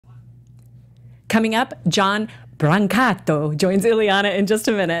Coming up, John Brancato joins Illeana in just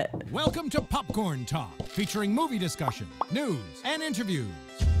a minute. Welcome to Popcorn Talk, featuring movie discussion, news, and interviews.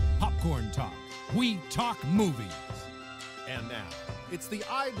 Popcorn Talk. We talk movies. And now, it's the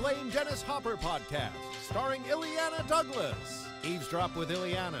I Blame Dennis Hopper podcast, starring Illeana Douglas. Eavesdrop with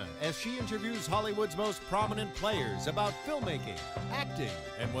Illeana as she interviews Hollywood's most prominent players about filmmaking, acting,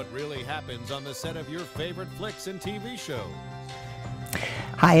 and what really happens on the set of your favorite flicks and TV shows.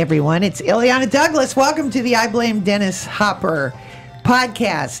 Hi, everyone. It's Illeana Douglas. Welcome to the I Blame Dennis Hopper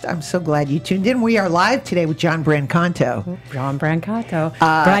podcast. I'm so glad you tuned in. We are live today with John Brancato. John Brancato.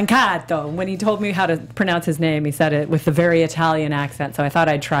 Brancato. When he told me how to pronounce his name, he said it with a very Italian accent, so I thought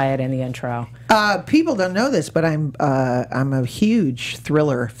I'd try it in the intro. People don't know this, but I'm a huge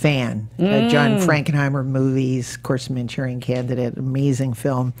thriller fan. John Frankenheimer movies, of course, Manchurian Candidate, amazing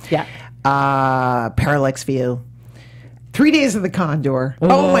film. Yeah. Parallax View. 3 Days of the Condor.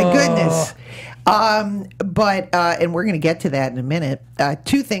 Oh my goodness. And we're going to get to that in a minute.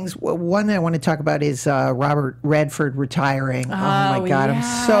 Two things. One that I want to talk about is Robert Redford retiring. Oh my God, yeah. I'm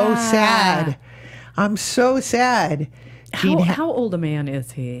so sad. I'm so sad. How old a man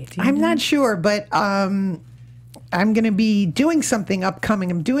is he? I'm not sure, but I'm going to be doing something upcoming.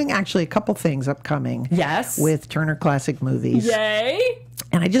 I'm doing actually a couple things upcoming. Yes. With Turner Classic Movies. Yay.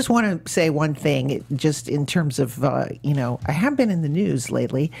 And I just want to say one thing, just in terms of, I have been in the news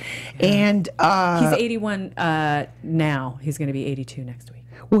lately. And he's 81 now. He's going to be 82 next week.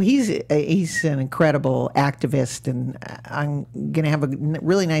 Well, he's an incredible activist, and I'm going to have a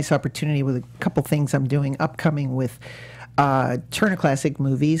really nice opportunity with a couple things I'm doing upcoming with Turner Classic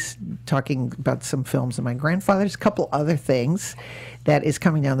Movies, talking about some films of my grandfather's, a couple other things that is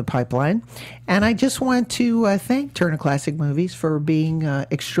coming down the pipeline. And I just want to thank Turner Classic Movies for being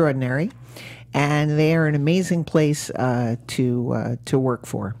extraordinary. And they are an amazing place to work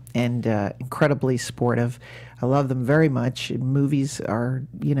for, and incredibly supportive. I love them very much. Movies are,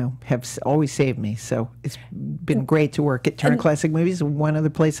 have always saved me. So it's been great to work at Turner Classic Movies. One other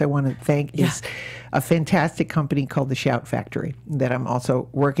place I want to thank is a fantastic company called the Shout Factory that I'm also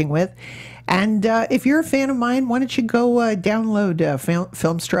working with. And if you're a fan of mine, why don't you go download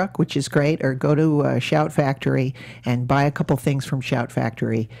Filmstruck, which is great, or go to Shout Factory and buy a couple things from Shout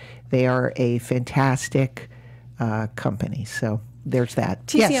Factory. They are a fantastic company. So there's that.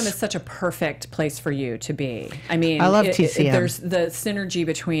 TCM is such a perfect place for you to be. I mean, I love TCM. There's the synergy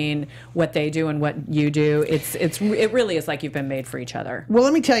between what they do and what you do. It really is like you've been made for each other. Well,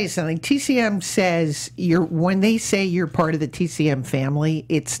 let me tell you something. TCM says when they say you're part of the TCM family,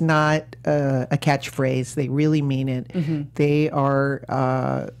 it's not a catchphrase. They really mean it. Mm-hmm. They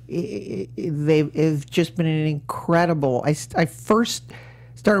are. They've just been an incredible. I first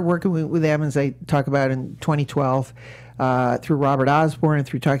started working with them, as I talk about, in 2012. Through Robert Osborne and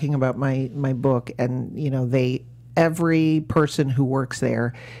through talking about my book, and every person who works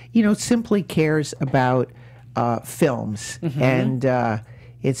there, simply cares about films, and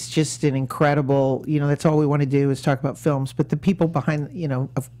it's just an incredible. That's all we want to do is talk about films. But the people behind,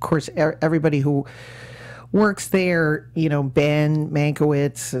 of course, everybody who works there, Ben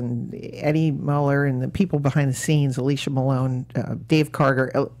Mankiewicz and Eddie Muller, and the people behind the scenes, Alicia Malone, Dave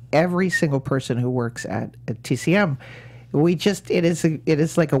Carter, every single person who works at TCM. It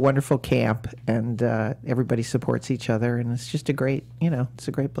is like a wonderful camp, and everybody supports each other, and it's just a great, it's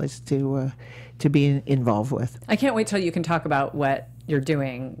a great place to be involved with. I can't wait till you can talk about what you're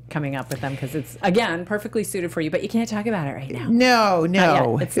doing coming up with them, because it's, again, perfectly suited for you, but you can't talk about it right now.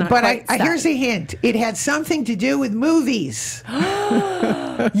 No. It's not but quite here's a hint. It had something to do with movies.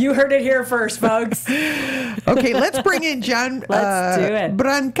 You heard it here first, folks. Okay, let's bring in John Let's do it.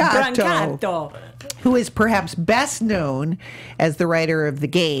 Brancato, who is perhaps best known as the writer of The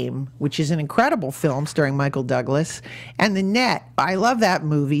Game, which is an incredible film starring Michael Douglas, and The Net. I love that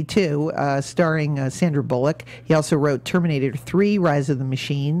movie, too, starring Sandra Bullock. He also wrote Terminator 3, Rise of the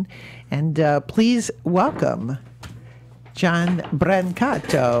Machine. And please welcome John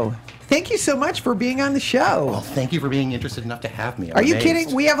Brancato. Thank you so much for being on the show. Well, thank you for being interested enough to have me. Are you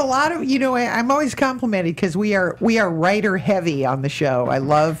kidding? We have a lot of, I'm always complimented because we are writer heavy on the show. I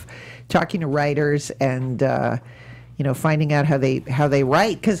love talking to writers and finding out how they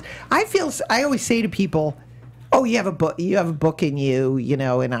write, because I always say to people, oh, you have a book in you,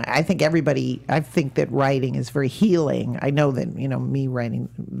 and I think that writing is very healing. I know that, me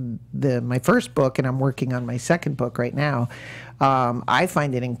writing my first book, and I'm working on my second book right now, I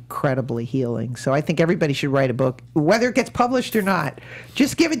find it incredibly healing. So I think everybody should write a book, whether it gets published or not.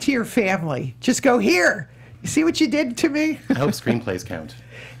 Just give it to your family. Just go, here, you see what you did to me? I hope screenplays count.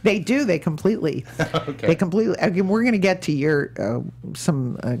 They do. They completely. Okay. They completely. Again, we're going to get to your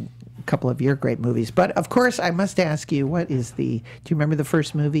some couple of your great movies. But of course, I must ask you, do you remember the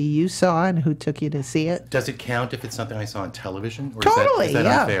first movie you saw and who took you to see it? Does it count if it's something I saw on television? Or Totally, is that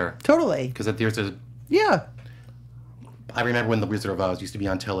yeah. unfair? Totally. Because there's a... Yeah. I remember when The Wizard of Oz used to be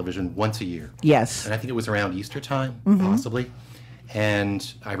on television once a year. Yes. And I think it was around Easter time, possibly.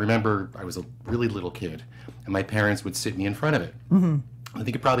 And I remember I was a really little kid, and my parents would sit me in front of it. I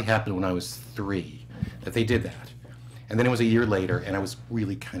think it probably happened when I was 3 that they did that. And then it was a year later, and I was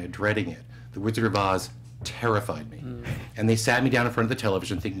really kind of dreading it. The Wizard of Oz terrified me. And they sat me down in front of the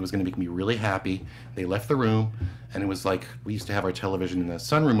television thinking it was going to make me really happy. They left the room, and it was like we used to have our television in the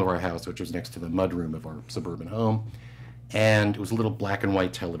sunroom of our house, which was next to the mudroom of our suburban home. And it was a little black and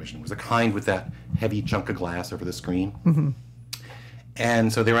white television. It was the kind with that heavy chunk of glass over the screen.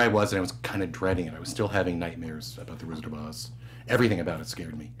 And so there I was, and I was kind of dreading it. I was still having nightmares about The Wizard of Oz. Everything about it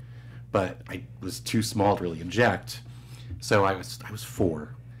scared me. But I was too small to really inject. So I was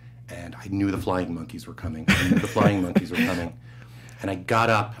 4, and I knew the flying monkeys were coming. And I got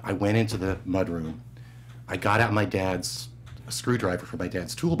up, I went into the mudroom. I got out a screwdriver from my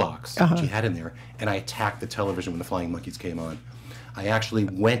dad's toolbox, which he had in there, and I attacked the television when the flying monkeys came on. I actually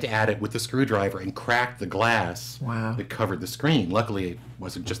went at it with the screwdriver and cracked the glass that covered the screen. Luckily, it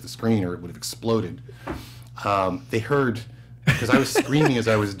wasn't just the screen, or it would have exploded. They heard, because I was screaming as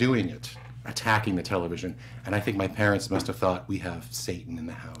I was doing it, attacking the television, and I think my parents must have thought, we have Satan in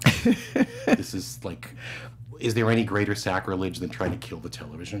the house. This is like... Is there any greater sacrilege than trying to kill the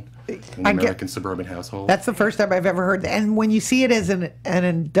television in an American suburban household? That's the first time I've ever heard that. And when you see it as an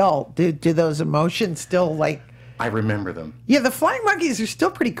adult, do those emotions still like... I remember them. Yeah, the flying monkeys are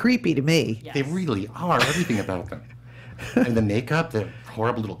still pretty creepy to me. Yes. They really are. Everything about them. And the makeup, the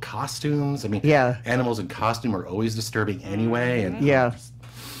horrible little costumes. I mean, animals in costume are always disturbing anyway. And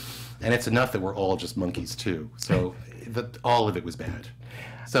and it's enough that we're all just monkeys too. So all of it was bad.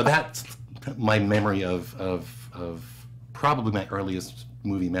 So that's my memory of probably my earliest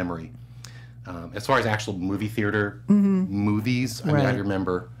movie memory. As far as actual movie theater movies, I mean, I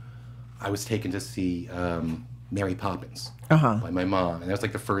remember I was taken to see Mary Poppins by my mom, and that was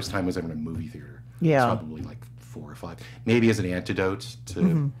like the first time I was ever in a movie theater. Yeah, it was probably like 4 or 5, maybe as an antidote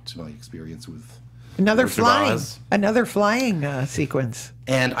to my experience with another flying sequence.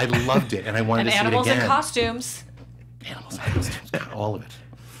 And I loved it, and I wanted to see it again. Animals in costumes. Animals in costumes, God, all of it.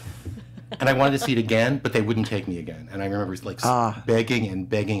 And I wanted to see it again, but they wouldn't take me again. And I remember like begging and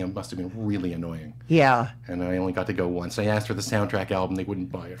begging. It must have been really annoying. Yeah. And I only got to go once. I asked for the soundtrack album. They wouldn't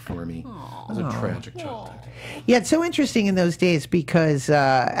buy it for me. It was a tragic childhood. Yeah, it's so interesting in those days because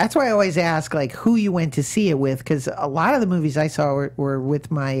that's why I always ask like who you went to see it with, because a lot of the movies I saw were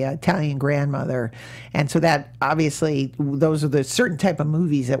with my Italian grandmother. And so that obviously those are the certain type of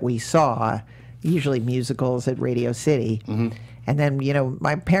movies that we saw, usually musicals at Radio City. And then, you know,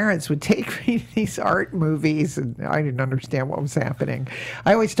 my parents would take me to these art movies, and I didn't understand what was happening.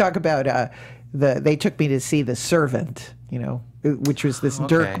 I always talk about they took me to see The Servant, you know, which was this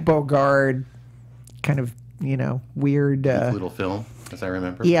Dirk Bogarde kind of, you know, weird little film, as I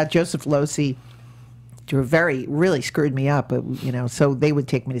remember. Yeah, Joseph Losey. Really screwed me up, you know, so they would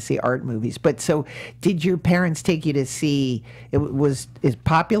take me to see art movies. But so did your parents take you to see, is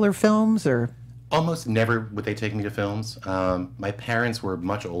popular films or? Almost never would they take me to films. My parents were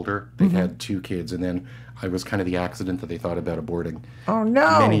much older. They had 2 kids, and then I was kind of the accident that they thought about aborting. Oh,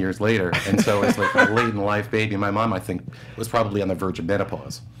 no. Many years later. And so it's like a late-in-life baby. My mom, I think, was probably on the verge of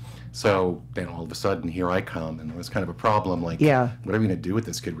menopause. So then all of a sudden, here I come, and it was kind of a problem. Like, what are we going to do with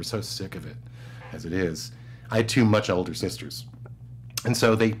this kid? We're so sick of it as it is. I had 2 much older sisters. And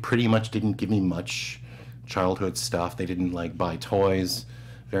so they pretty much didn't give me much childhood stuff. They didn't, like, buy toys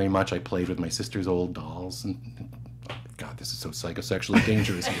very much. I played with my sister's old dolls, and God, this is so psychosexually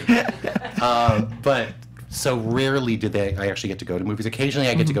dangerous here. But so rarely did I actually get to go to movies. Occasionally,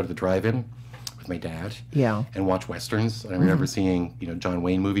 I get to go to the drive-in with my dad, and watch westerns. And I remember seeing, you know, John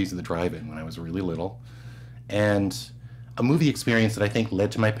Wayne movies at the drive-in when I was really little, and a movie experience that I think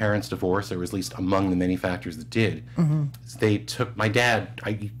led to my parents' divorce, or was at least among the many factors that did. They took my dad.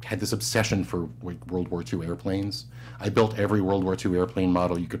 I had this obsession for World War II airplanes. I built every World War II airplane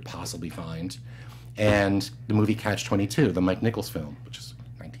model you could possibly find. And the movie Catch-22, the Mike Nichols film, which is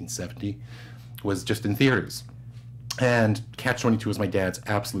 1970, was just in theaters. And Catch-22 was my dad's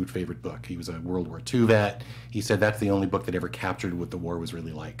absolute favorite book. He was a World War II vet. He said that's the only book that ever captured what the war was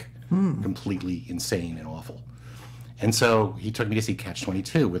really like. Completely insane and awful. And so he took me to see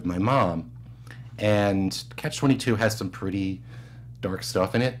Catch-22 with my mom. And Catch-22 has some pretty dark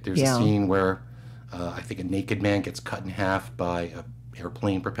stuff in it. There's a scene where I think a naked man gets cut in half by an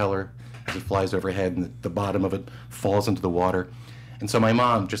airplane propeller as it flies overhead, and the bottom of it falls into the water. And so my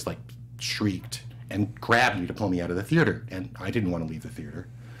mom just like shrieked and grabbed me to pull me out of the theater. And I didn't want to leave the theater.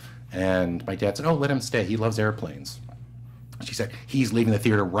 And my dad said, oh, let him stay. He loves airplanes. She said, he's leaving the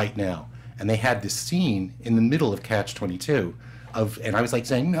theater right now. And they had this scene in the middle of Catch-22 and I was like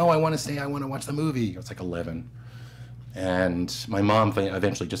saying, no, I want to stay. I want to watch the movie. I was like 11. And my mom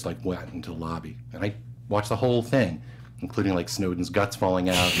eventually just like went into the lobby. And I watched the whole thing, including like Snowden's guts falling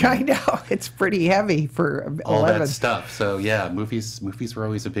out. I know. It's pretty heavy for 11. All that stuff. So yeah, movies were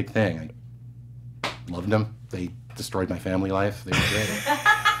always a big thing. I loved them. They destroyed my family life. They were great.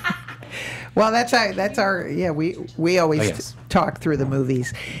 Well, that's our we always talk through the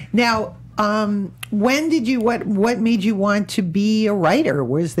movies. Now, when did you what made you want to be a writer?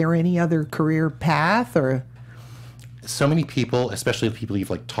 Was there any other career path or? So many people, especially the people you've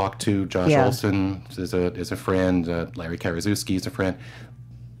like talked to, Josh Olson is a friend, Larry Karaszewski is a friend.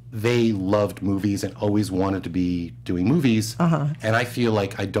 They loved movies and always wanted to be doing movies. And I feel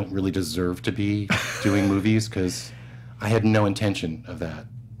like I don't really deserve to be doing movies because I had no intention of that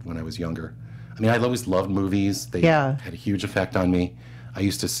when I was younger. I mean, I always loved movies. They had a huge effect on me. I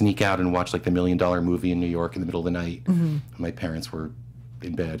used to sneak out and watch like the $1 Million Movie in New York in the middle of the night. My parents were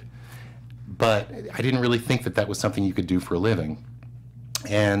in bed. But I didn't really think that was something you could do for a living.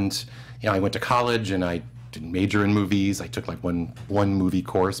 And I went to college and I didn't major in movies. I took like one movie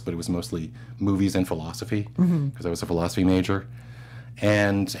course, but it was mostly movies and philosophy because I was a philosophy major.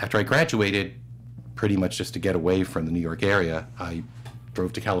 And after I graduated, pretty much just to get away from the New York area, I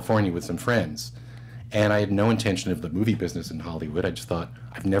drove to California with some friends. And I had no intention of the movie business in Hollywood. I just thought,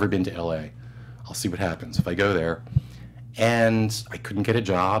 I've never been to LA. I'll see what happens if I go there. And I couldn't get a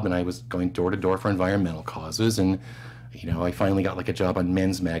job, and I was going door to door for environmental causes. And, I finally got like a job on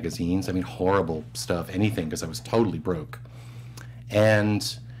men's magazines. I mean, horrible stuff, anything, because I was totally broke.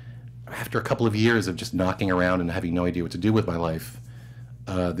 And after a couple of years of just knocking around and having no idea what to do with my life,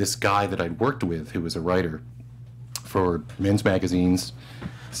 this guy that I'd worked with, who was a writer for men's magazines,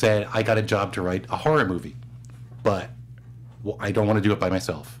 said, I got a job to write a horror movie, but I don't want to do it by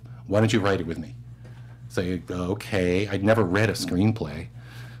myself. Why don't you write it with me? So, okay, I'd never read a screenplay.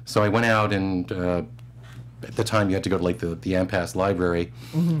 So I went out and, at the time you had to go to like the AMPAS library,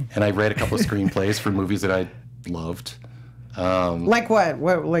 and I read a couple of screenplays for movies that I loved. Like what?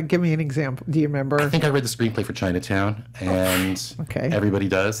 Like, give me an example. Do you remember? I think I read the screenplay for Chinatown, and everybody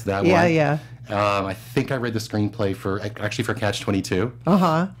does that one. Yeah. I think I read the screenplay for Catch-22.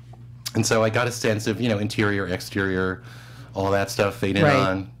 And so I got a sense of, interior, exterior, all that stuff, fade in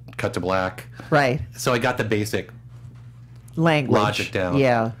on, cut to black. Right. So I got the basic language logic down.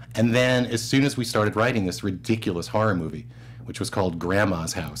 Yeah. And then as soon as we started writing this ridiculous horror movie, which was called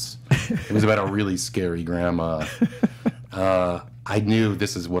Grandma's House, it was about a really scary grandma. I knew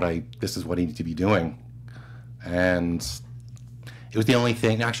this is what I needed to be doing, and it was the only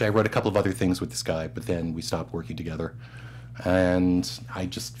thing. Actually, I wrote a couple of other things with this guy, but then we stopped working together, and I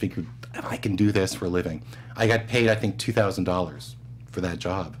just figured I can do this for a living. I got paid, I think, $2,000 for that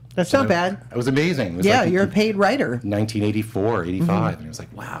job. That's not bad. It was amazing. It was you're a paid writer. 1984, 85, and it was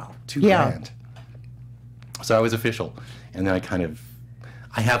like, wow, $2,000. So I was official, and then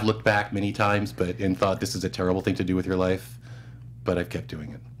I have looked back many times, and thought this is a terrible thing to do with your life, but I've kept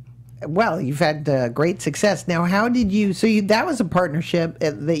doing it. Well, you've had great success. Now, how did you? That was a partnership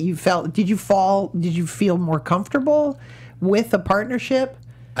that you felt. Did you feel more comfortable with a partnership?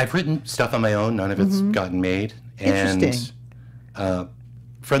 I've written stuff on my own. None of it's gotten made. Interesting. And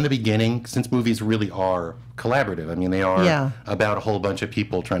from the beginning, since movies really are collaborative, I mean, they are about a whole bunch of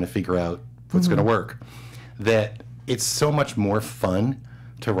people trying to figure out what's going to work, that it's so much more fun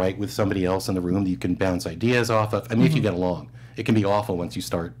to write with somebody else in the room that you can bounce ideas off of. I mean, if you get along. It can be awful once you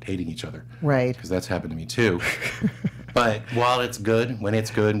start hating each other. Right. Because that's happened to me too. But while it's good,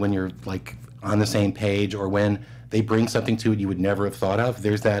 when you're like on the same page, or when they bring something to it you would never have thought of,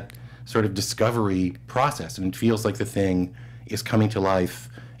 there's that sort of discovery process, and it feels like the thing is coming to life,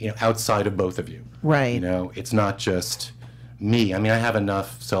 outside of both of you. Right. It's not just me. I mean, I have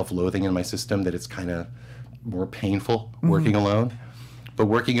enough self-loathing in my system that it's kind of more painful working alone. But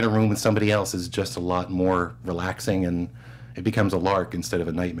working in a room with somebody else is just a lot more relaxing, and it becomes a lark instead of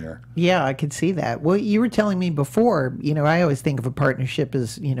a nightmare. Yeah, I could see that. Well, you were telling me before, I always think of a partnership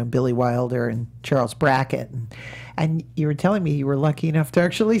as, Billy Wilder and Charles Brackett. And you were telling me you were lucky enough to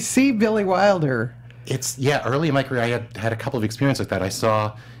actually see Billy Wilder. Early in my career, I had a couple of experiences like that. I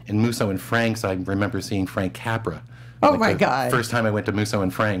saw in Musso and Frank's, I remember seeing Frank Capra. Oh, my God. First time I went to Musso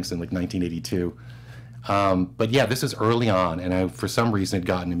and Frank's in 1982. But yeah, this is early on, and I, for some reason, had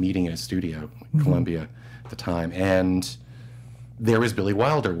gotten a meeting in a studio in Columbia at the time, and there was Billy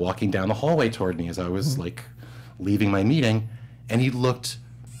Wilder walking down the hallway toward me as I was leaving my meeting, and he looked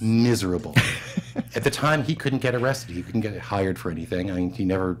miserable. At the time, he couldn't get arrested. He couldn't get hired for anything. I mean,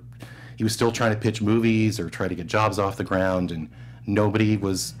 he was still trying to pitch movies or try to get jobs off the ground, and nobody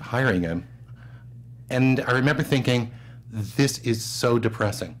was hiring him. And I remember thinking, this is so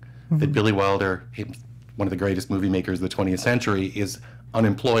depressing that Billy Wilder, one of the greatest movie makers of the 20th century, is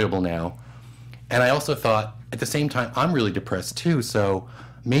unemployable now. And I also thought, at the same time, I'm really depressed too, so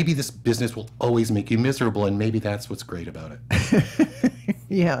maybe this business will always make you miserable, and maybe that's what's great about it.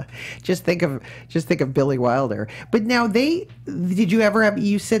 Yeah, just think of Billy Wilder. But now did you ever have?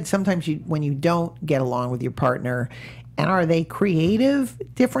 You said sometimes when you don't get along with your partner, and are they creative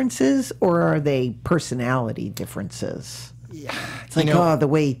differences or are they personality differences? Yeah, it's like the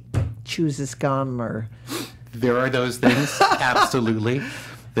way he chews his gum, or there are those things, absolutely.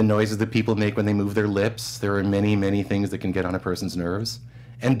 The noises that people make when they move their lips. There are many, many things that can get on a person's nerves,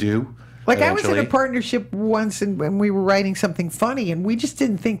 and do. Like eventually. I was in a partnership once, and we were writing something funny, and we just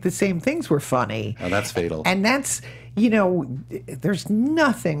didn't think the same things were funny. Oh, that's fatal. And that's, there's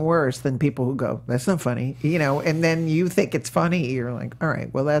nothing worse than people who go, "That's not funny," and then you think it's funny. You're like, all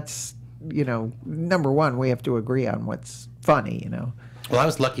right, well, that's, number one, we have to agree on what's funny, Well, I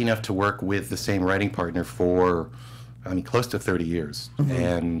was lucky enough to work with the same writing partner for, close to 30 years. Mm-hmm.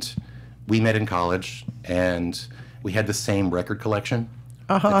 And we met in college, and we had the same record collection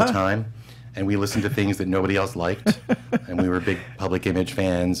at the time. And we listened to things that nobody else liked. And we were big Public Image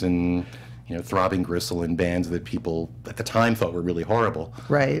fans and, Throbbing Gristle and bands that people at the time thought were really horrible.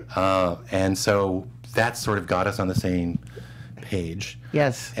 Right. And so that sort of got us on the same page.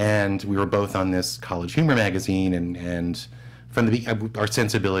 Yes. And we were both on this college humor magazine, and from our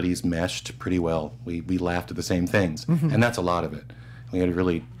sensibilities meshed pretty well. We laughed at the same things, and that's a lot of it. We had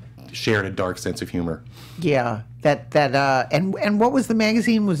really shared a dark sense of humor. Yeah, and what was the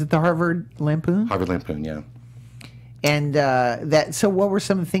magazine? Was it the Harvard Lampoon? Harvard Lampoon, yeah. And so what were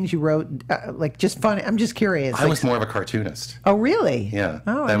some of the things you wrote? Like just funny. I'm just curious. I was more of a cartoonist. Oh, really? Yeah.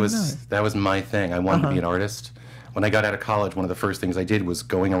 Oh, that was my thing. I wanted to be an artist. When I got out of college, one of the first things I did was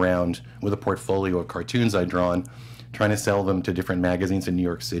going around with a portfolio of cartoons I'd drawn, trying to sell them to different magazines in New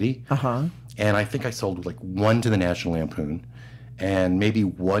York City. And I think I sold like one to the National Lampoon and maybe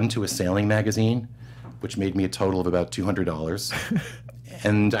one to a sailing magazine, which made me a total of about $200.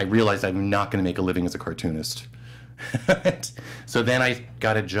 And I realized I'm not going to make a living as a cartoonist. So then I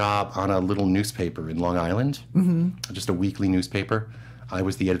got a job on a little newspaper in Long Island, just a weekly newspaper. I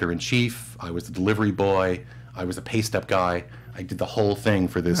was the editor-in-chief, I was the delivery boy, I was a paste-up guy. I did the whole thing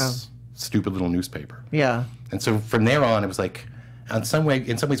for this stupid little newspaper. Yeah. And so from there on, it was like, in some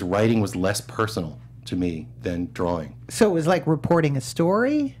ways, writing was less personal to me than drawing. So it was like reporting a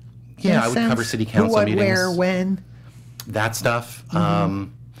story? Yeah, I would cover city council meetings. Where, when? That stuff.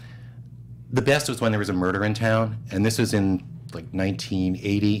 The best was when there was a murder in town, and this was in like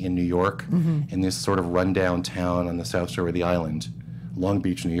 1980 in New York, in this sort of rundown town on the south shore of the island, Long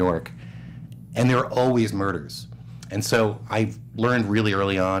Beach, New York. And there are always murders. And so I learned really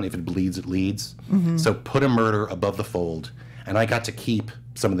early on, if it bleeds, it leads. So put a murder above the fold. And I got to keep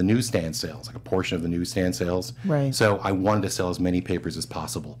some of the newsstand sales, like a portion of the newsstand sales. Right. So I wanted to sell as many papers as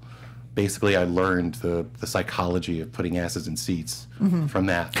possible. Basically, I learned the psychology of putting asses in seats from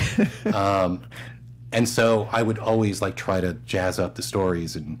that. And so I would always like try to jazz up the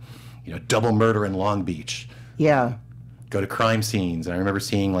stories and, double murder in Long Beach. Yeah. Go to crime scenes. And I remember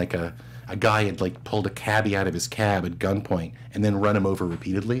seeing like a guy had like pulled a cabbie out of his cab at gunpoint and then run him over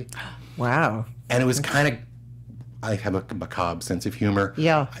repeatedly. Wow. And it was kind of, I have a macabre sense of humor.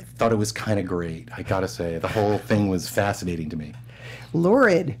 Yeah. I thought it was kind of great, I gotta say. The whole thing was fascinating to me.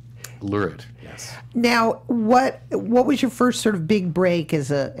 Lurid. Lurid, yes. Now, what was your first sort of big break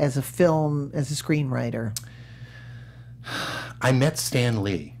as a screenwriter? I met Stan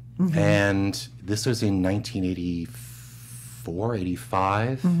Lee, and this was in 1984,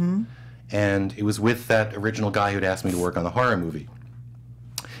 85, and it was with that original guy who'd asked me to work on the horror movie.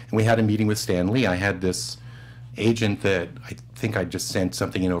 And we had a meeting with Stan Lee. I had this agent that I think I just sent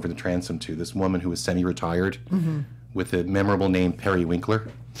something in over the transom to, this woman who was semi-retired with the memorable name Perry Winkler.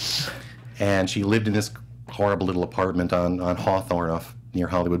 And she lived in this horrible little apartment on Hawthorne off near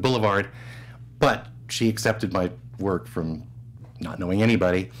Hollywood Boulevard. But she accepted my work from not knowing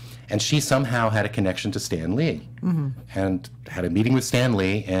anybody. And she somehow had a connection to Stan Lee. And had a meeting with Stan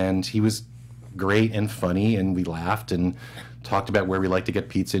Lee, and he was great and funny, and we laughed and talked about where we like to get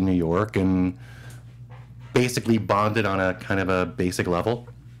pizza in New York, and basically bonded on a kind of a basic level.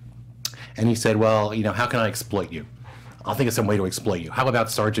 And he said, well, how can I exploit you? I'll think of some way to exploit you. How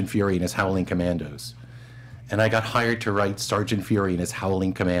about Sergeant Fury and his Howling Commandos? And I got hired to write Sergeant Fury and his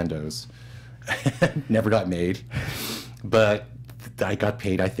Howling Commandos. Never got made. But I got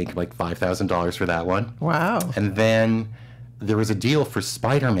paid, I think, like $5,000 for that one. Wow. And then there was a deal for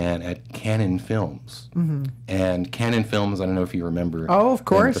Spider-Man at Cannon Films. And Cannon Films, I don't know if you remember. Oh, of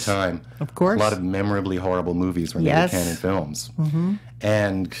course. At the time. Of course. A lot of memorably horrible movies when they were Cannon Films.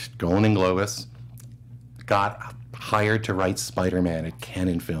 And Golan and Globus got hired to write Spider-Man at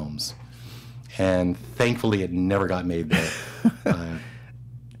Cannon Films. And thankfully it never got made there.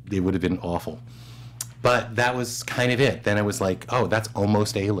 It would have been awful. But that was kind of it. Then it was like, oh, that's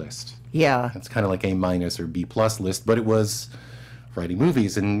almost A-list. Yeah. It's kind of like A- or B+ list, but it was writing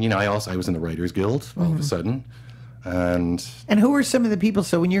movies. And, you know, I was in the Writers Guild all of a sudden. And who are some of the people?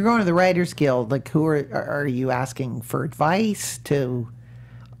 So when you're going to the Writers Guild, like who are you asking for advice to?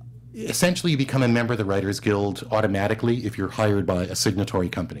 Essentially, you become a member of the Writers Guild automatically if you're hired by a signatory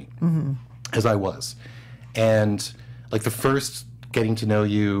company, as I was. And like the first getting to know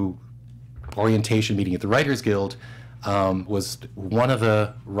you orientation meeting at the Writers Guild was one of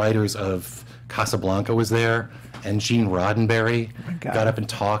the writers of Casablanca was there, and Gene Roddenberry got up and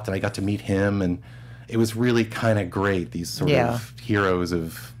talked, and I got to meet him, and it was really kind of great, these sort of heroes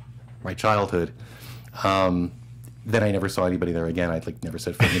of my childhood. Then I never saw anybody there again. I'd like never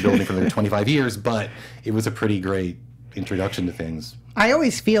set foot in the building for like 25 years, but it was a pretty great introduction to things. I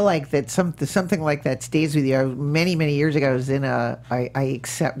always feel like that something like that stays with you. Many years ago, I was in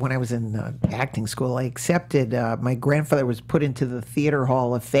when I was in acting school, I accepted, my grandfather was put into the Theater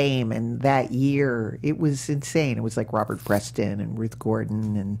Hall of Fame, and that year, it was insane. It was like Robert Preston and Ruth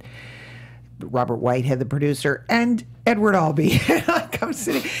Gordon and Robert Whitehead, the producer, and Edward Albee. I'm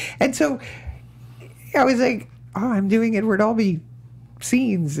sitting, and so I was like, oh, I'm doing Edward Albee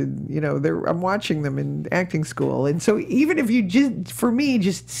scenes, and you know, I'm watching them in acting school. And so even if you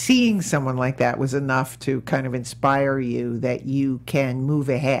just seeing someone like that was enough to kind of inspire you that you can move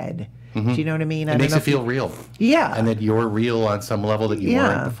ahead. Do you know what I mean? It makes it feel real. Yeah. And that you're real on some level that you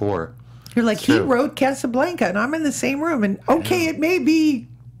weren't before. You're like, he wrote Casablanca and I'm in the same room, and okay, it may be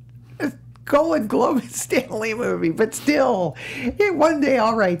a Golan Globus Stanley movie, but still, one day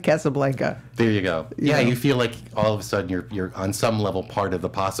I'll write Casablanca. There you go. Yeah, you feel like all of a sudden you're on some level part of the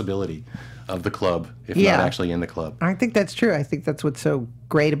possibility of the club, if not actually in the club. I think that's true. I think that's what's so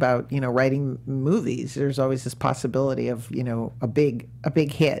great about, you know, writing movies. There's always this possibility of, you know, a big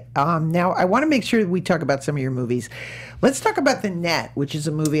hit. Now, I want to make sure we talk about some of your movies. Let's talk about The Net, which is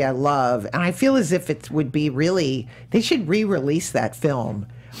a movie I love, and I feel as if it would be really, they should re-release that film.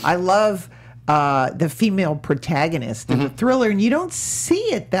 I love the female protagonist in the thriller, and you don't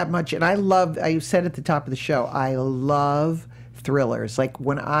see it that much. And I said at the top of the show, I love thrillers. Like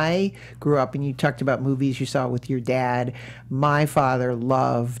when I grew up, and you talked about movies you saw with your dad, my father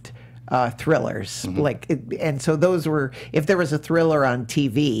loved thrillers. And so those were, if there was a thriller on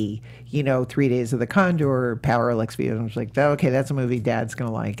TV, you know, 3 Days of the Condor, Power, Lex View, and I was like, okay, that's a movie Dad's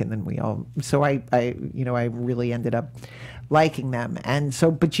gonna like. And then I really ended up liking them. And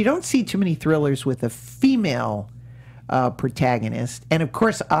so, but you don't see too many thrillers with a female protagonist. And of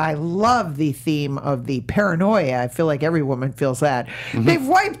course, I love the theme of the paranoia. I feel like every woman feels that. They've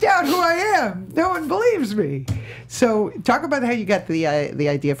wiped out who I am. No one believes me. So talk about how you got the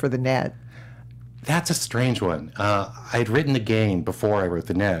idea for The Net. That's a strange one. I'd written The Game before I wrote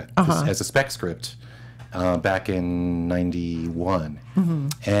The Net as a spec script back in '91.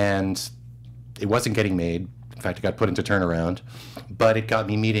 And it wasn't getting made. In fact, it got put into turnaround, but it got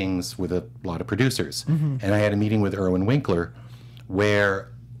me meetings with a lot of producers. And I had a meeting with Irwin Winkler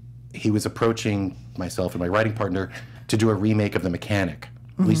where he was approaching myself and my writing partner to do a remake of The Mechanic.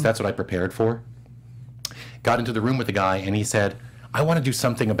 At least that's what I prepared for. Got into the room with the guy, and he said, I want to do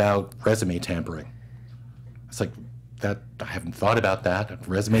something about resume tampering. It's like, I haven't thought about that. A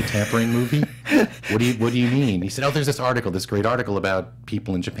resume tampering movie? What do you mean? He said, oh, there's this great article about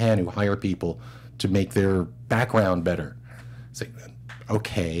people in Japan who hire people to make their background better. It's like,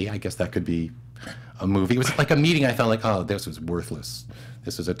 okay, I guess that could be a movie. It was like a meeting. I felt like, oh, this was worthless.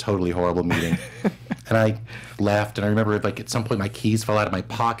 This was a totally horrible meeting. And I left, and I remember like at some point my keys fell out of my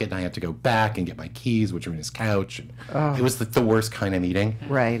pocket, and I had to go back and get my keys, which were in his couch. And it was the worst kind of meeting.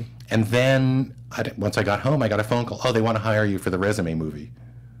 Right. And then once I got home, I got a phone call. Oh, they want to hire you for the resume movie.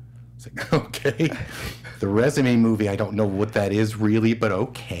 It's like, okay. The resume movie, I don't know what that is really, but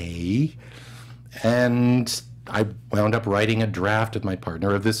okay. And I wound up writing a draft with my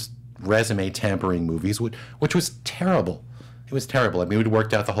partner of this resume tampering movies, which was terrible. It was terrible. I mean, we'd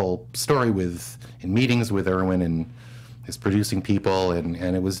worked out the whole story in meetings with Irwin and his producing people, and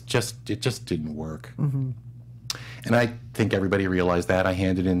it just didn't work. And I think everybody realized that. I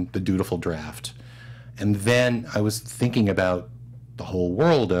handed in the dutiful draft. And then I was thinking about the whole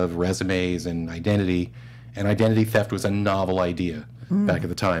world of resumes and identity, And identity theft was a novel idea back at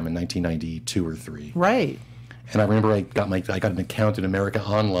the time in 1992 or 3. Right. And I remember I got an account in America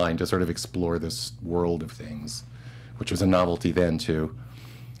Online to sort of explore this world of things, which was a novelty then too.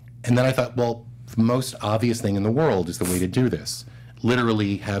 And then I thought, well, the most obvious thing in the world is the way to do this.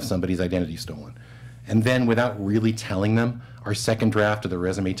 Literally have somebody's identity stolen. And then without really telling them, our second draft of the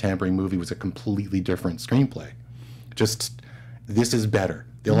resume tampering movie was a completely different screenplay. Just, this is better.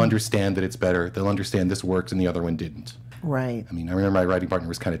 They'll understand that it's better. They'll understand this works and the other one didn't. Right. I mean, I remember my writing partner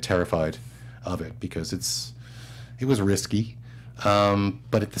was kind of terrified of it because it was risky.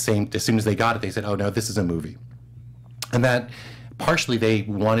 But as soon as they got it, they said, oh no, this is a movie. And that, partially they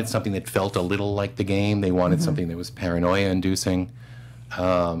wanted something that felt a little like the game. They wanted something that was paranoia-inducing.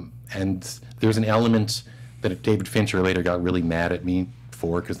 And there's an element that David Fincher later got really mad at me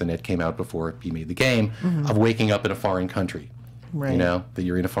for, because the net came out before he made the game, of waking up in a foreign country. Right. You know, that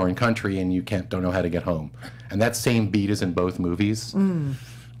you're in a foreign country and you don't know how to get home. And that same beat is in both movies,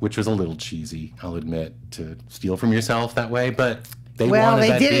 which was a little cheesy, I'll admit, to steal from yourself that way, but they wanted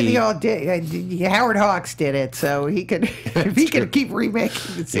that did it. beat. Howard Hawks did it, so he could, if he could keep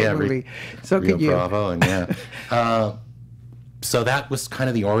remaking the same movie, so Rio could you. Bravo, and so that was kind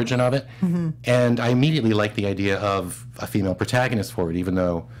of the origin of it. And I immediately liked the idea of a female protagonist for it, even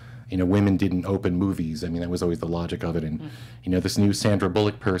though, you know, women didn't open movies. I mean, that was always the logic of it. And, you know, this new Sandra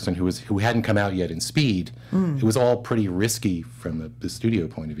Bullock person who hadn't come out yet in Speed, it was all pretty risky from the studio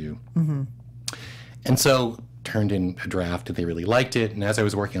point of view. And so turned in a draft and they really liked it. And as I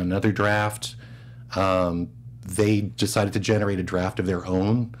was working on another draft, they decided to generate a draft of their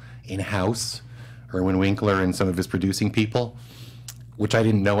own in-house, Erwin Winkler and some of his producing people, which I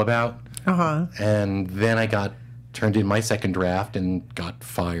didn't know about. And then I turned in my second draft and got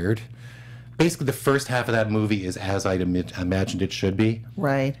fired. Basically, the first half of that movie is as I'd imagined it should be.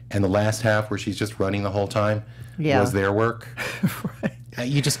 Right. And the last half, where she's just running the whole time, was their work. Right.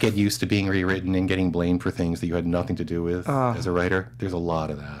 You just get used to being rewritten and getting blamed for things that you had nothing to do with as a writer. There's a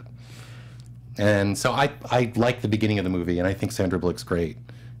lot of that. And so I like the beginning of the movie, and I think Sandra Bullock's great.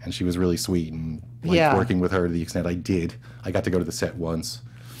 And she was really sweet, and liked working with her to the extent I did. I got to go to the set once.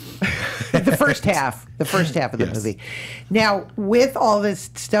 the first half of the movie. Now, with all this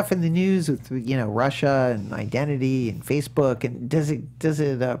stuff in the news with, you know, Russia and identity and Facebook, and does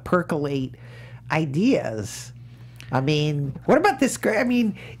it percolate ideas? I mean, what about this girl? I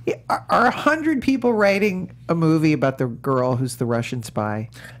mean, are 100 people writing a movie about the girl who's the Russian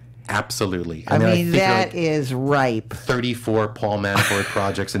spy? Absolutely. I mean that is ripe. 34 Paul Manafort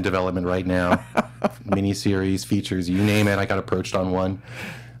projects in development right now. Miniseries, features, you name it. I got approached on one.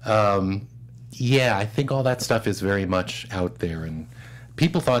 Yeah, I think all that stuff is very much out there. And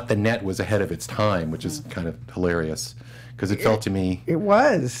people thought the net was ahead of its time, which is kind of hilarious. Because it felt to me... It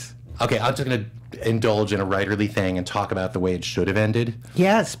was. Okay, I'm just going to indulge in a writerly thing and talk about the way it should have ended.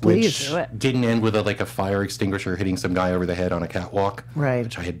 Yes, please. Which didn't end with a fire extinguisher hitting some guy over the head on a catwalk. Right.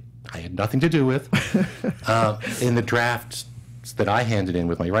 Which I had nothing to do with. In the draft that I handed in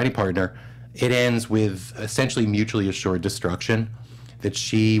with my writing partner, it ends with essentially mutually assured destruction, that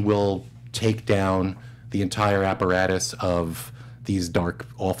she will take down the entire apparatus of these dark,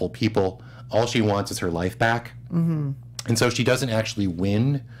 awful people. All she wants is her life back. And so she doesn't actually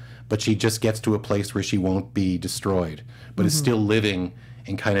win, but she just gets to a place where she won't be destroyed, but is still living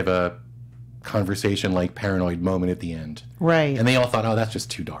in kind of a conversation-like paranoid moment at the end. Right. And they all thought, oh, that's just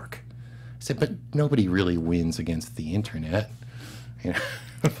too dark. I said, but nobody really wins against the internet. You know?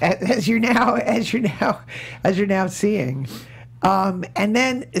 as you're now seeing. And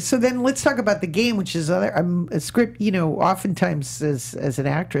then let's talk about the game, which is a script. You know, oftentimes as an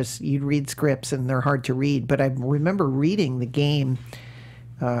actress, you'd read scripts and they're hard to read. But I remember reading the game,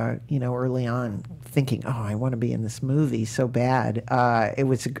 you know, early on, thinking, "Oh, I want to be in this movie so bad."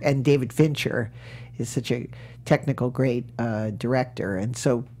 And David Fincher is such a technical, great director, and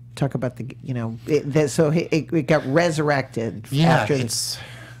so talk about it got resurrected. Yeah, after it's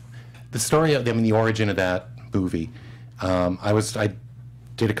the story of the origin of that movie. I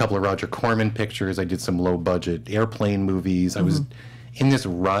did a couple of Roger Corman pictures. I did some low-budget airplane movies. I was in this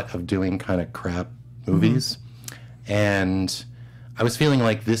rut of doing kind of crap movies. And I was feeling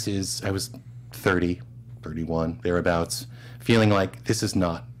like I was 30, 31, thereabouts, feeling like this is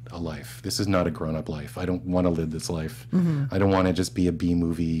not a life. This is not a grown-up life. I don't want to live this life. I don't want to just be a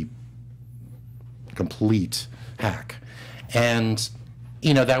B-movie complete hack. And,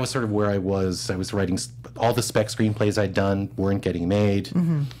 you know, that was sort of where I was. I was writing... All the spec screenplays I'd done weren't getting made,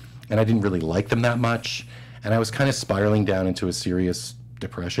 and I didn't really like them that much. And I was kind of spiraling down into a serious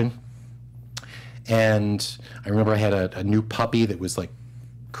depression. And I remember I had a new puppy that was like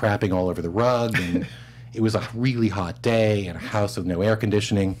crapping all over the rug, and it was a really hot day in a house with no air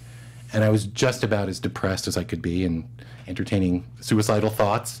conditioning, and I was just about as depressed as I could be and entertaining suicidal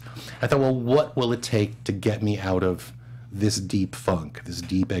thoughts. I thought, well, what will it take to get me out of this deep funk, this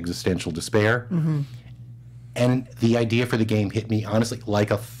deep existential despair? And the idea for the game hit me, honestly,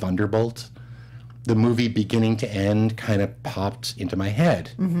 like a thunderbolt. The movie, beginning to end, kind of popped into my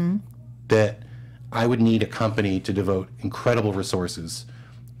head that I would need a company to devote incredible resources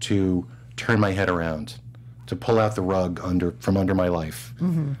to turn my head around, to pull out the rug from under my life,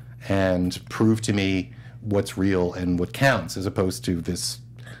 and prove to me what's real and what counts, as opposed to this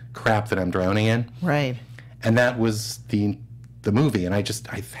crap that I'm drowning in. Right. And that was the movie. And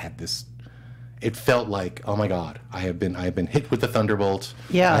I've had this. It felt like, oh my God, I have been hit with the thunderbolt.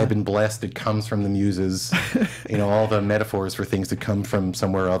 Yeah. I have been blessed. It comes from the muses. You know, all the metaphors for things that come from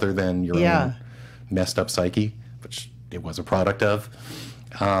somewhere other than your own messed up psyche, which it was a product of.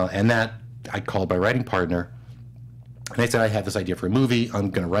 And that I called my writing partner, and I said, I have this idea for a movie. I'm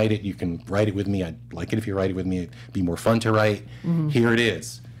going to write it. You can write it with me. I'd like it if you write it with me. It'd be more fun to write. Here it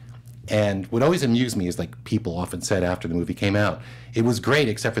is. And what always amused me is, like people often said after the movie came out, it was great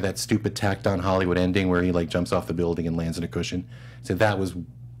except for that stupid tacked on Hollywood ending where he like jumps off the building and lands in a cushion. So that was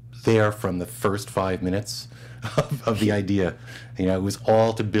there from the first 5 minutes of the idea. You know, it was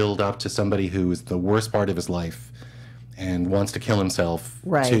all to build up to somebody who is the worst part of his life and wants to kill himself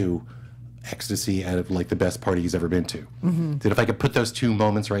to ecstasy out of like the best party he's ever been to. That if I could put those two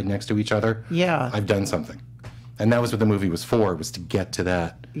moments right next to each other, I've done something. And that was what the movie was for, was to get to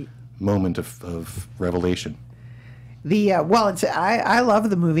that moment of revelation. I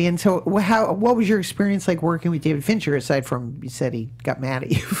love the movie. And so what was your experience like working with David Fincher, aside from, you said he got mad at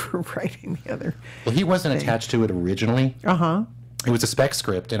you for writing the other Well, he wasn't attached to it originally. It was a spec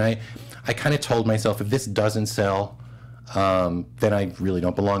script, and I kind of told myself, if this doesn't sell, then I really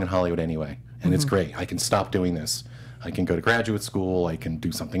don't belong in Hollywood anyway. And it's great. I can stop doing this. I can go to graduate school. I can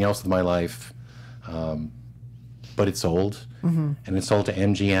do something else with my life. But it sold, and it sold to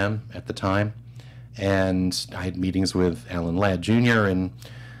MGM at the time. And I had meetings with Alan Ladd Jr., and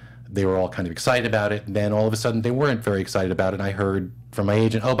they were all kind of excited about it. And then all of a sudden, they weren't very excited about it. And I heard from my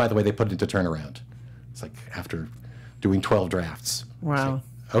agent, oh, by the way, they put it into turnaround. It's like after doing 12 drafts. Wow.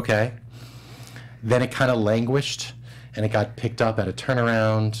 So, okay. Then it kind of languished, and it got picked up at a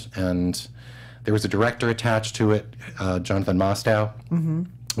turnaround, and there was a director attached to it, Jonathan Mostow,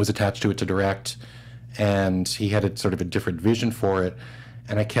 was attached to it to direct, and he had a sort of a different vision for it,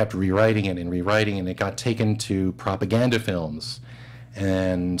 and I kept rewriting it, and it got taken to propaganda films,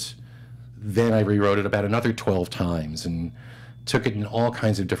 and then I rewrote it about another 12 times, and took it in all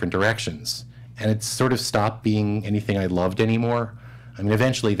kinds of different directions, and it sort of stopped being anything I loved anymore. I mean,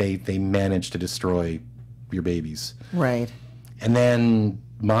 eventually they managed to destroy your babies. Right. And then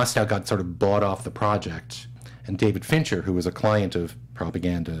Mostow got sort of bought off the project, and David Fincher, who was a client of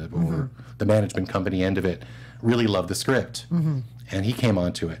propaganda or the management company end of it, really loved the script. And he came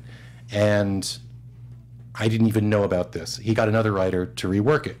onto it. And I didn't even know about this. He got another writer to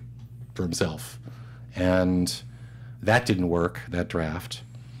rework it for himself. And that didn't work, that draft.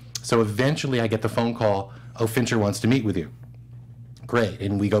 So eventually I get the phone call, oh, Fincher wants to meet with you. Great.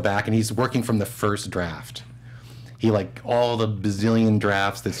 And we go back, and he's working from the first draft. He, like, all the bazillion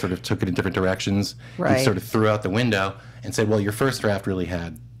drafts that sort of took it in different directions, he sort of threw out the window and said, well, your first draft really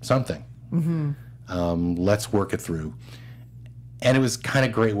had something. Let's work it through. And it was kind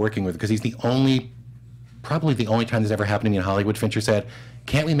of great working with him, because he's probably the only time this ever happened to me in Hollywood. Fincher said,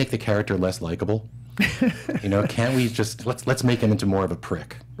 can't we make the character less likable? You know, can't we just, let's make him into more of a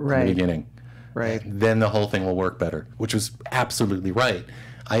prick in the beginning. Right. Then the whole thing will work better, which was absolutely right.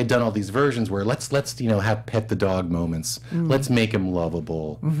 I had done all these versions where let's you know, have pet the dog moments. Let's make him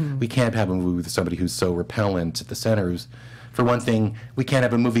lovable. We can't have a movie with somebody who's so repellent at the center. For one thing, we can't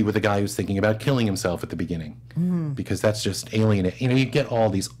have a movie with a guy who's thinking about killing himself at the beginning, because that's just alien. You know, you get all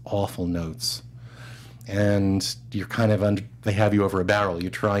these awful notes, and you're kind of they have you over a barrel.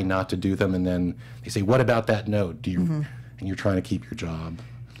 You're trying not to do them, and then they say, "What about that note?" And you're trying to keep your job,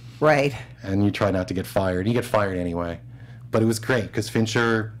 right? And you try not to get fired. You get fired anyway. But it was great, because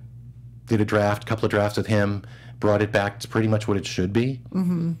Fincher did a couple of drafts with him, brought it back to pretty much what it should be,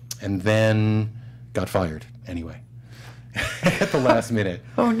 and then got fired anyway at the last minute.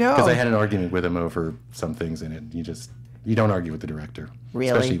 Oh, no. Because I had an argument with him over some things in it. You don't argue with the director.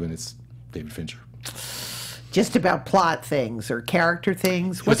 Really? Especially when it's David Fincher. Just about plot things or character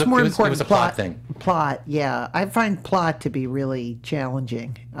things? What's more important? It was a plot thing. Plot, yeah. I find plot to be really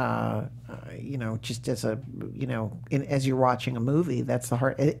challenging. You know, just as a, you know, as you're watching a movie, that's the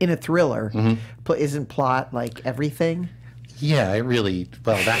hard. In a thriller, isn't plot like everything? Yeah,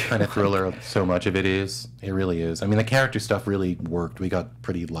 that kind of thriller, so much of it is. It really is. I mean, the character stuff really worked. We got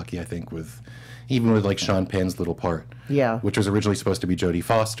pretty lucky, I think, even with like Sean Penn's little part. Yeah. Which was originally supposed to be Jodie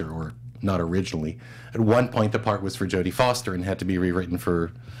Foster, or not originally. At one point, the part was for Jodie Foster and had to be rewritten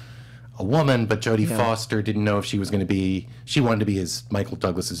for a woman, but Jodie Foster didn't know if she was going to be, she wanted to be Michael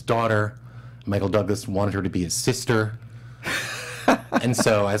Douglas's daughter. Michael Douglas wanted her to be his sister. And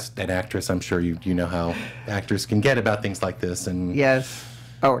so, as an actress, I'm sure you know how actors can get about things like this. And yes.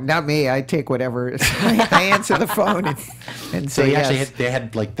 Oh, not me. I take whatever. I answer the phone and so say actually yes.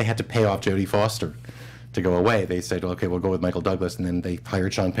 they had to pay off Jodie Foster to go away. They said, okay, we'll go with Michael Douglas, and then they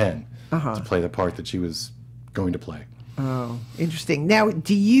hired Sean Penn to play the part that she was going to play. Oh, interesting. Now,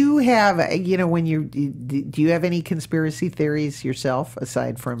 do you have, do you have any conspiracy theories yourself,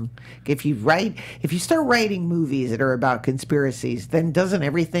 aside from, if you start writing movies that are about conspiracies, then doesn't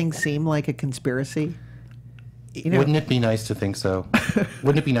everything seem like a conspiracy? Wouldn't it be nice to think so?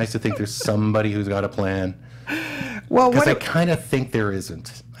 Wouldn't it be nice to think there's somebody who's got a plan? Well, because I kind of think there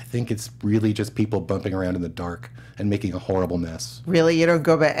isn't. I think it's really just people bumping around in the dark and making a horrible mess. Really? You don't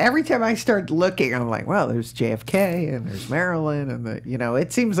go back? Every time I start looking, I'm like, well, there's JFK and there's Marilyn, and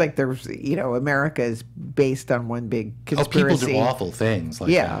it seems like there's, America is based on one big conspiracy. Oh, people do awful things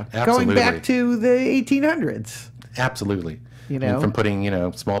like that. Absolutely. Going back to the 1800s. Absolutely. And from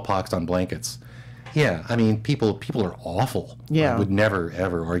putting, smallpox on blankets. Yeah, I mean, people are awful. Yeah. I would never,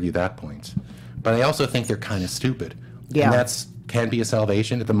 ever argue that point. But I also think they're kind of stupid. Yeah. And that can be a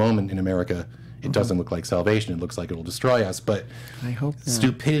salvation. At the moment in America, it doesn't look like salvation. It looks like it'll destroy us. But I hope not.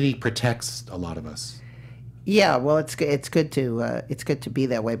 Stupidity protects a lot of us. Yeah, well, it's good to be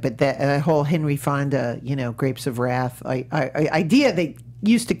that way. But that whole Henry Fonda, Grapes of Wrath idea that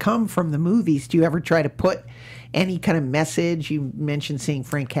used to come from the movies. Do you ever try to put any kind of message? You mentioned seeing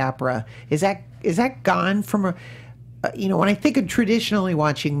Frank Capra. Is that gone from a? When I think of traditionally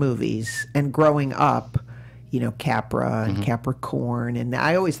watching movies and growing up, Capra and Capricorn, and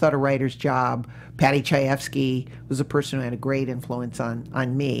I always thought a writer's job. Patty Chayefsky was a person who had a great influence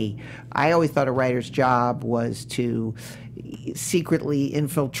on me. I always thought a writer's job was to secretly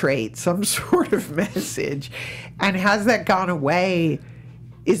infiltrate some sort of message. And has that gone away?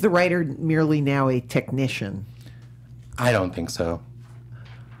 Is the writer merely now a technician? I don't think so.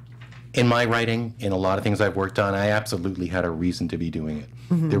 In my writing, in a lot of things I've worked on, I absolutely had a reason to be doing it.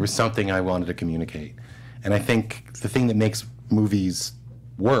 There was something I wanted to communicate. And I think the thing that makes movies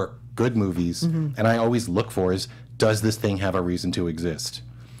work, good movies, and I always look for is, does this thing have a reason to exist?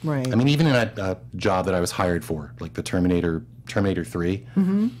 Right. I mean, even in that job that I was hired for, like the Terminator 3,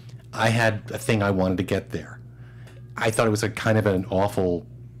 I had a thing I wanted to get there. I thought it was a kind of an awful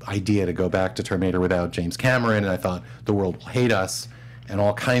idea to go back to Terminator without James Cameron, and I thought the world will hate us, and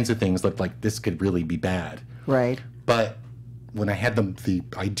all kinds of things looked like this could really be bad. Right. But when I had the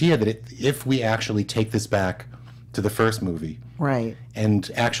idea that if we actually take this back to the first movie, right,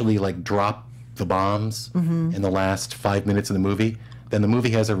 and actually like drop the bombs in the last 5 minutes of the movie, then the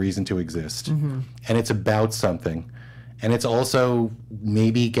movie has a reason to exist, and it's about something, and it's also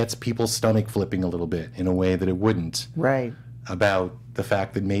maybe gets people's stomach flipping a little bit in a way that it wouldn't. Right. About the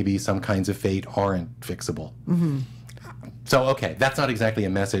fact that maybe some kinds of fate aren't fixable. So, okay, that's not exactly a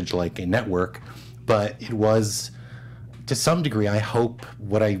message like a network, but it was, to some degree, I hope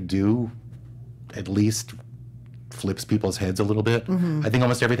what I do at least flips people's heads a little bit. I think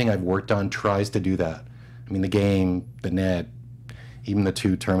almost everything I've worked on tries to do that. I mean, The Game, The Net, even the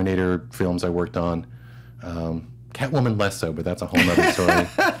 2 Terminator films I worked on. Catwoman less so, but that's a whole other story.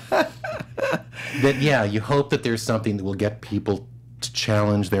 That, yeah, you hope that there's something that will get people to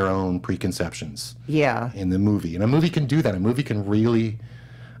challenge their own preconceptions. Yeah. In the movie. And a movie can do that. A movie can really,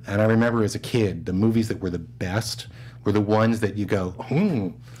 and I remember as a kid, the movies that were the best were the ones that you go,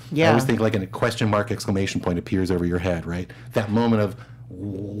 Yeah. I always think like a question mark exclamation point appears over your head, right? That moment of,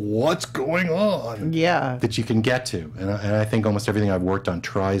 what's going on? Yeah. That you can get to. And I think almost everything I've worked on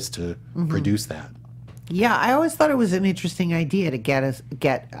tries to produce that. Yeah, I always thought it was an interesting idea to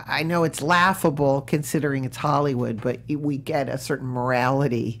get. I know it's laughable considering it's Hollywood, but we get a certain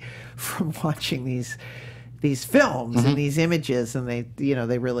morality from watching these films and these images, and they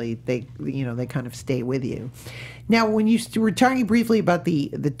kind of stay with you. Now, when you were talking briefly about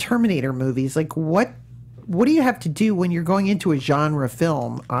the Terminator movies, like what do you have to do when you're going into a genre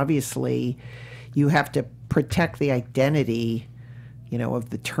film? Obviously, you have to protect the identity, of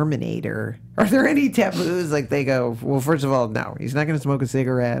the Terminator. Are there any taboos? Like they go, well, first of all, no, he's not going to smoke a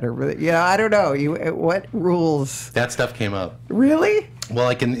cigarette, or I don't know. What rules? That stuff came up. Really? Well,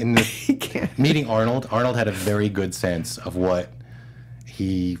 like in the meeting Arnold had a very good sense of what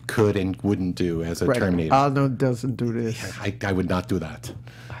he could and wouldn't do as a Terminator. Arnold doesn't do this. I would not do that.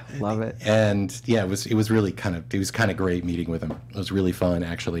 I love it. And yeah, it was really kind of great meeting with him. It was really fun,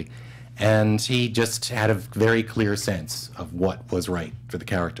 actually. And he just had a very clear sense of what was right for the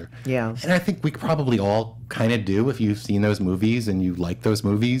character. Yeah. And I think we probably all kind of do. If you've seen those movies and you like those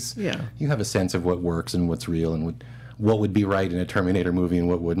movies, yeah, you have a sense of what works and what's real and what would be right in a Terminator movie and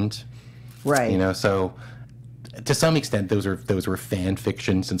what wouldn't. Right. You know, so to some extent, those were fan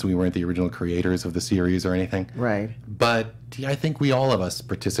fiction since we weren't the original creators of the series or anything. Right. But I think all of us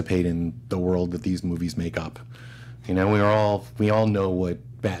participate in the world that these movies make up. You know, we all know what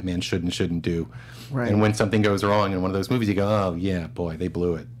Batman should and shouldn't do. Right. And when something goes wrong in one of those movies, you go, oh yeah, boy, they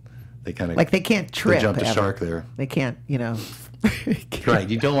blew it. They kind of like they can't trip. They jumped a shark there. They can't, you know. Right.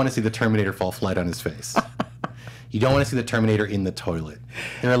 You don't want to see the Terminator fall flat on his face. You don't want to see the Terminator in the toilet.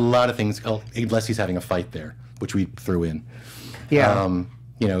 There are a lot of things, unless he's having a fight there, which we threw in. Yeah.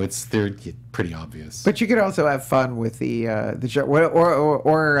 You know, they're pretty obvious. But you could also have fun with the show,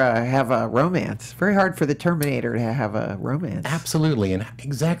 or have a romance. Very hard for the Terminator to have a romance. Absolutely. And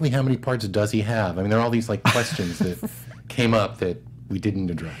exactly how many parts does he have? I mean, there are all these like questions that came up that we didn't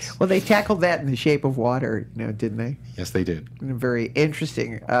address. Well, they tackled that in The Shape of Water, you know, didn't they? Yes, they did. Very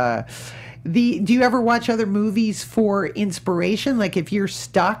interesting. Do you ever watch other movies for inspiration? Like if you're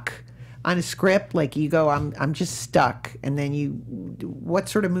stuck on a script, like you go, I'm just stuck, and then what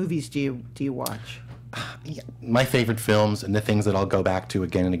sort of movies do you watch? Yeah, my favorite films and the things that I'll go back to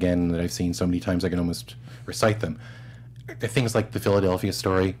again and again that I've seen so many times I can almost recite them. They're things like The Philadelphia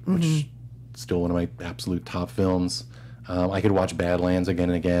Story, which is still one of my absolute top films. I could watch Badlands again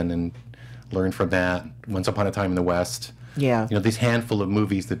and again and learn from that. Once Upon a Time in the West. Yeah. You know, these handful of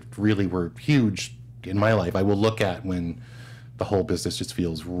movies that really were huge in my life, I will look at when the whole business just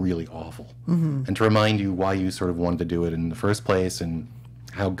feels really awful. And to remind you why you sort of wanted to do it in the first place and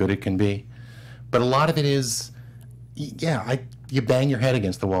how good it can be. But a lot of it is, yeah, you bang your head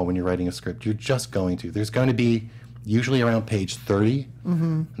against the wall when you're writing a script. You're just going to. There's going to be usually around page 30,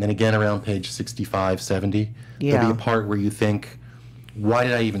 and then again around page 65, 70. Yeah. There'll be a part where you think, why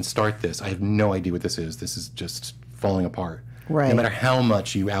did I even start this? I have no idea what this is. This is just falling apart. Right. No matter how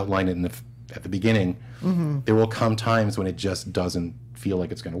much you outline it at the beginning, there will come times when it just doesn't feel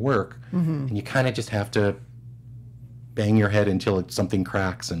like it's going to work, and you kind of just have to bang your head until something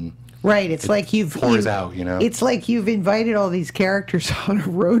cracks and right. It's like you've pours out. You know, it's like you've invited all these characters on a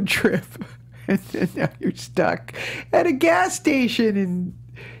road trip, and then now you're stuck at a gas station in,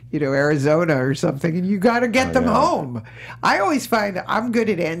 you know, Arizona or something, and you got to get them home. I always find I'm good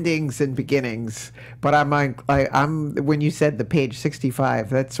at endings and beginnings, but I'm when you said the page 65,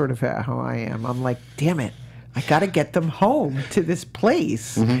 that's sort of how I am. I'm like, damn it, I got to get them home to this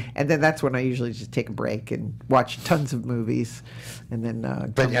place, and then that's when I usually just take a break and watch tons of movies, and then.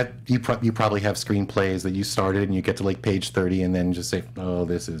 But you probably have screenplays that you started and you get to like page 30 and then just say, oh,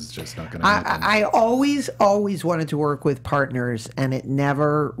 this is just not going to happen. I always wanted to work with partners, and it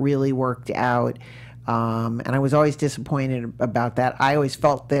never really worked out. And I was always disappointed about that. I always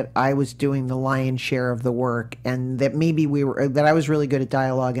felt that I was doing the lion's share of the work, and that maybe that I was really good at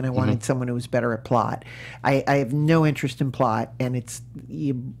dialogue, and I wanted someone who was better at plot. I have no interest in plot, and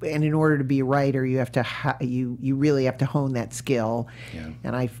and in order to be a writer, you have to you really have to hone that skill. Yeah.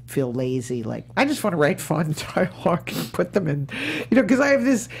 And I feel lazy. Like I just want to write fun dialogue and put them in, you know, because I have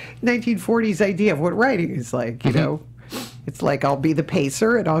this 1940s idea of what writing is like, you know. It's like I'll be the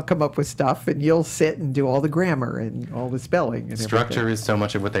pacer and I'll come up with stuff, and you'll sit and do all the grammar and all the spelling. And structure everything. is so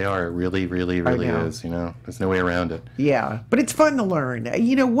much of what they are. It really, really, really is. You know, there's no way around it. Yeah, but it's fun to learn.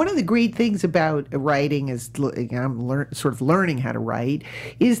 You know, one of the great things about writing is I'm sort of learning how to write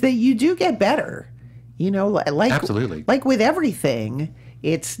is that you do get better. You know, like absolutely, like with everything.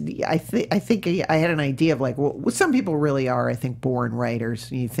 I think I had an idea of like, well, some people really are, I think, born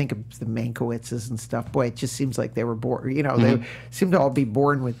writers. You think of the Mankiewiczes and stuff. Boy, it just seems like they were born, you know, they seem to all be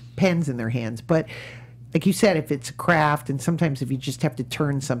born with pens in their hands. But like you said, if it's a craft, and sometimes if you just have to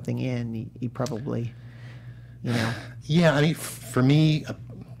turn something in, you probably, you know. Yeah, I mean, for me,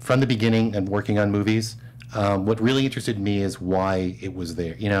 from the beginning and working on movies, what really interested me is why it was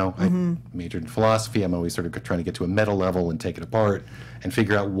there. You know, I majored in philosophy. I'm always sort of trying to get to a meta level and take it apart and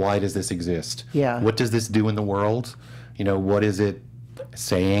figure out, why does this exist? Yeah. What does this do in the world? You know, what is it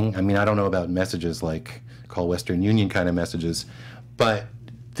saying? I mean, I don't know about messages like call Western Union kind of messages, but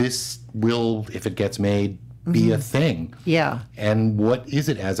this will, if it gets made, be a thing. Yeah. And what is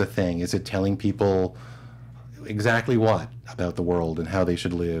it as a thing? Is it telling people exactly what about the world and how they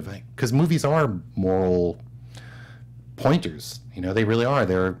should live? Because movies are moral pointers. You know, they really are.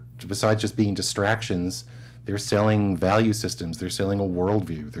 They're, besides just being distractions, They're selling value systems. They're selling a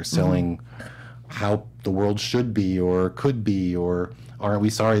worldview. They're selling how the world should be or could be, or aren't we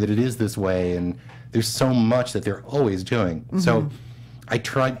sorry that it is this way? And there's so much that they're always doing. So I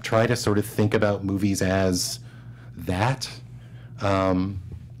try to sort of think about movies as that.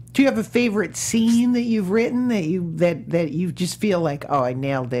 Do you have a favorite scene that you've written that you just feel like, oh, I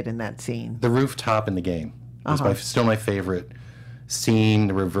nailed it in that scene? The rooftop in the game is still my favorite scene.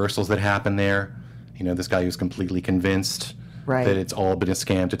 The reversals that happen there. You know, this guy who's completely convinced that it's all been a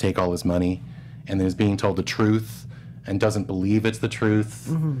scam to take all his money, and then is being told the truth and doesn't believe it's the truth,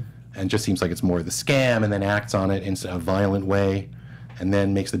 and just seems like it's more of the scam, and then acts on it in a violent way, and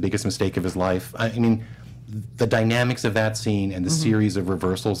then makes the biggest mistake of his life. I mean, the dynamics of that scene and the series of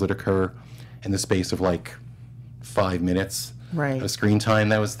reversals that occur in the space of like 5 minutes of screen time,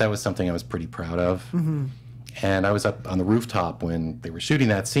 that was something I was pretty proud of. And I was up on the rooftop when they were shooting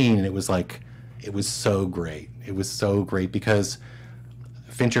that scene, and it was like, it was so great. It was so great because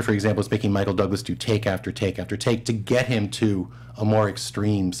Fincher, for example, is making Michael Douglas do take after take after take to get him to a more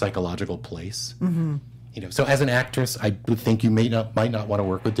extreme psychological place. You know, so as an actress, I would think you might not want to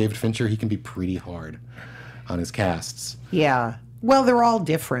work with David Fincher. He can be pretty hard on his casts. Yeah. Well, they're all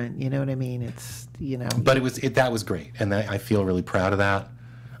different. You know what I mean? It's, you know. But that was great, and I feel really proud of that.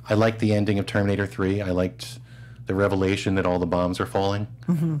 I liked the ending of Terminator 3. I liked the revelation that all the bombs are falling,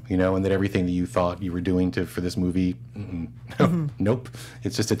 you know, and that everything that you thought you were doing for this movie, nope.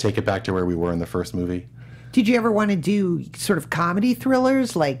 It's just to take it back to where we were in the first movie. Did you ever want to do sort of comedy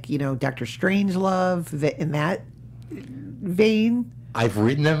thrillers like, you know, Dr. Strangelove, in that vein? I've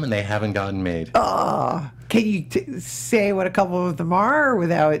written them and they haven't gotten made. Oh, can you say what a couple of them are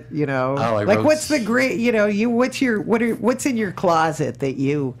without, you know, what's the great, you know, what's in your closet that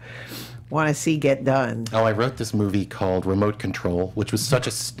you want to see get done? Oh, I wrote this movie called Remote Control, which was such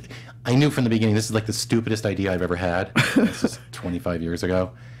a... I knew from the beginning this is like the stupidest idea I've ever had. This is 25 years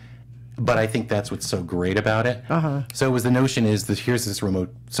ago. But I think that's what's so great about it. So it was, the notion is that here's this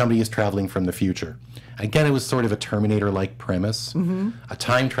remote... Somebody is traveling from the future. Again, it was sort of a Terminator-like premise. A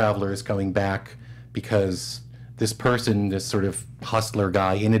time traveler is going back because this person, this sort of hustler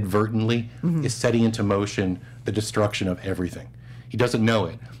guy, inadvertently is setting into motion the destruction of everything. He doesn't know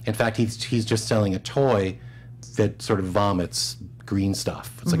it. In fact, he's just selling a toy that sort of vomits green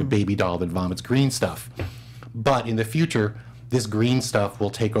stuff. It's like a baby doll that vomits green stuff. But in the future, this green stuff will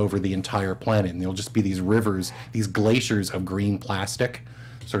take over the entire planet, and there'll just be these rivers, these glaciers of green plastic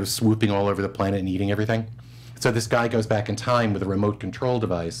sort of swooping all over the planet and eating everything. So this guy goes back in time with a remote control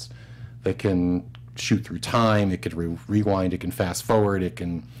device that can shoot through time, it can rewind, it can fast forward, it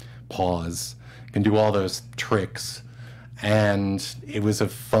can pause, it can do all those tricks. And it was a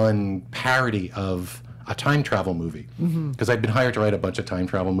fun parody of a time travel movie. Because I've been hired to write a bunch of time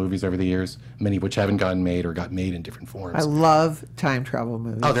travel movies over the years, many of which haven't gotten made or got made in different forms. I love time travel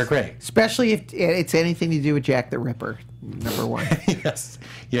movies. Oh, they're great. Especially if it's anything to do with Jack the Ripper, #1. Yes.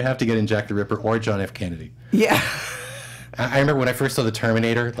 You have to get in Jack the Ripper or John F. Kennedy. Yeah. I remember when I first saw the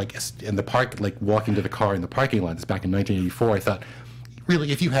Terminator, like in the park, like walking to the car in the parking lot, this back in 1984, I thought,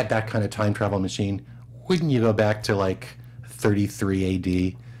 really, if you had that kind of time travel machine, wouldn't you go back to like 33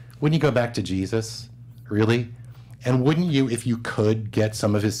 AD? Wouldn't you go back to Jesus? Really? And wouldn't you, if you could, get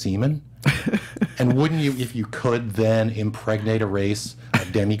some of his semen? And wouldn't you, if you could, then impregnate a race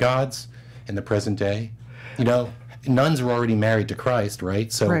of demigods in the present day? You know, nuns were already married to Christ,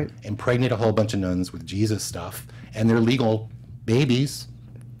 right? So impregnate a whole bunch of nuns with Jesus stuff, and they're legal babies.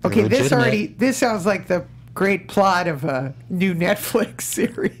 Okay, this sounds like the great plot of a new Netflix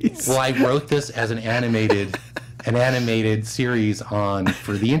series. Well, I wrote this as an animated series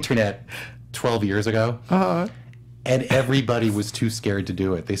for the internet 12 years ago. And everybody was too scared to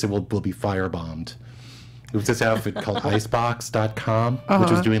do it. They said, well, we'll be firebombed. It was this outfit called Icebox.com, which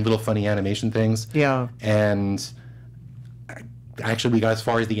was doing little funny animation things. Yeah. And actually, we got as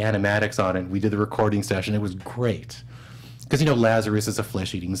far as the animatics on it. We did the recording session. It was great. Because, you know, Lazarus is a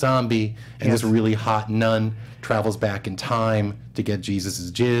flesh-eating zombie, and this really hot nun travels back in time to get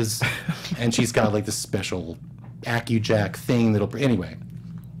Jesus' jizz, and she's got, like, this special AccuJack thing that'll... Anyway.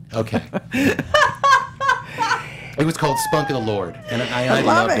 Okay. It was called Spunk of the Lord, and I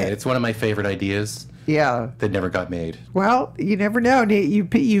loved it. It's one of my favorite ideas. Yeah. That never got made. Well, you never know.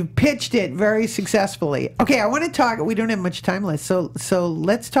 You pitched it very successfully. Okay, I want to talk... We don't have much time left, so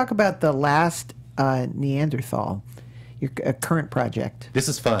let's talk about the last Neanderthal, your current project. This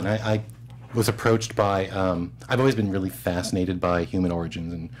is fun. I was approached by... I've always been really fascinated by human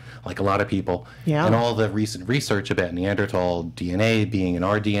origins, and like a lot of people. Yeah. And all the recent research about Neanderthal DNA being in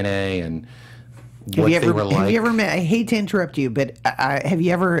our DNA and what they were like. Have you ever met... I hate to interrupt you, but have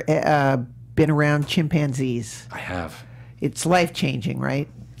you ever been around chimpanzees? I have. It's life-changing, right?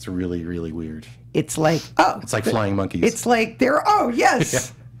 It's really, really weird. It's like, It's like flying monkeys. It's like yes. Yeah.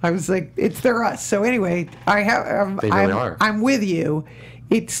 I was like, they're us. So anyway, they really are. I'm with you.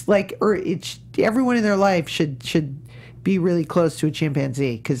 It's like, everyone in their life should be really close to a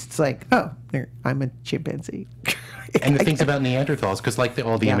chimpanzee, because it's like, I'm a chimpanzee. And the things about Neanderthals, because like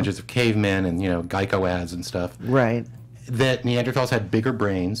all the images of cavemen and Geico ads and stuff, right? That Neanderthals had bigger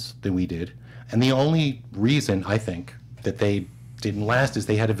brains than we did, and the only reason I think that they didn't last is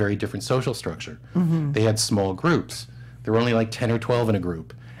they had a very different social structure. Mm-hmm. They had small groups. There were only like 10 or 12 in a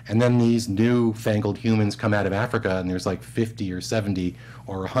group. And then these new-fangled humans come out of Africa, and there's like 50 or 70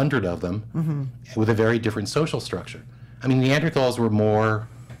 or 100 of them with a very different social structure. I mean, Neanderthals were more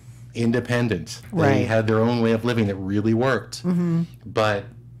independent. They had their own way of living that really worked. Mm-hmm. But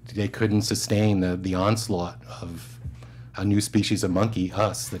they couldn't sustain the onslaught of a new species of monkey,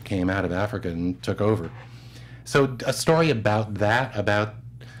 us, that came out of Africa and took over. So a story about that, about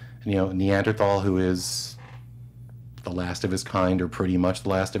Neanderthal, who is the last of his kind, or pretty much the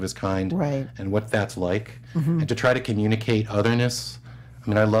last of his kind, right? And what that's like, and to try to communicate otherness. I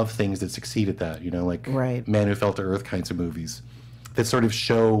mean, I love things that succeed at that, like Man Who Fell to Earth kinds of movies that sort of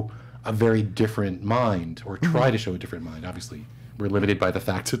show a very different mind, or try to show a different mind. Obviously, we're limited by the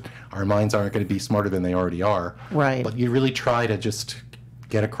fact that our minds aren't going to be smarter than they already are. Right. But you really try to just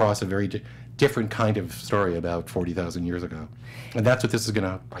get across a very different kind of story about 40,000 years ago. And that's what this is going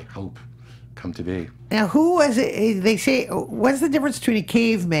to, I hope, come to be. Now, who was it? They say, what's the difference between a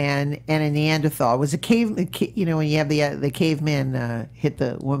caveman and a Neanderthal? Was a when you have the caveman hit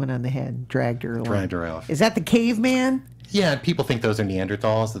the woman on the head, dragged her off. Is that the caveman? Yeah, people think those are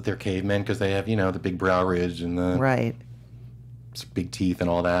Neanderthals, that they're cavemen because they have, the big brow ridge and the big teeth and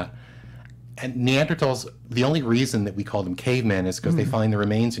all that. And Neanderthals, the only reason that we call them cavemen is because they find the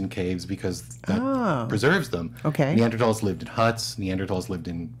remains in caves, because that preserves them. Okay. Neanderthals lived in huts. Neanderthals lived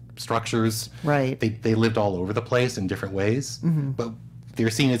in structures. Right. They lived all over the place in different ways. But they're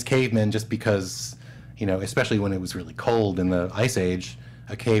seen as cavemen just because, especially when it was really cold in the Ice Age,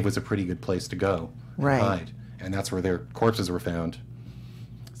 a cave was a pretty good place to go and hide. And that's where their corpses were found.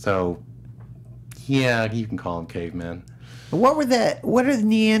 So, yeah, you can call them cavemen. What are the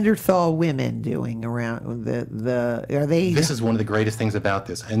Neanderthal women doing around are they? This is one of the greatest things about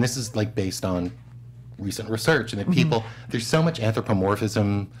this, and this is like based on recent research, and that there's so much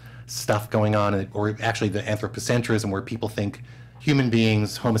anthropomorphism stuff going on, or actually the anthropocentrism, where people think human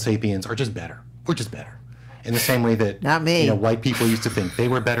beings, Homo sapiens, are just better. We're just better. In the same way that not me. White people used to think they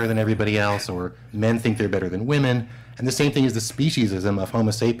were better than everybody else, or men think they're better than women, and the same thing is the speciesism of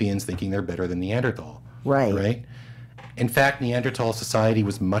Homo sapiens thinking they're better than Neanderthal. Right. Right. In fact, Neanderthal society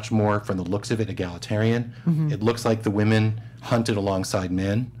was much more, from the looks of it, egalitarian. It looks like the women hunted alongside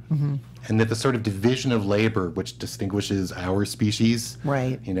men, and that the sort of division of labor which distinguishes our species,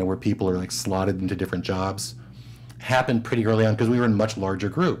 where people are like slotted into different jobs, happened pretty early on because we were in much larger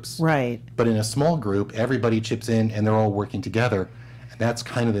groups. Right. But in a small group, everybody chips in and they're all working together. And that's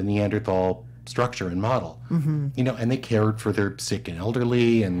kind of the Neanderthal structure and model. And they cared for their sick and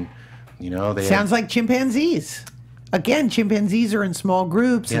elderly, and they sounds like chimpanzees. Again, chimpanzees are in small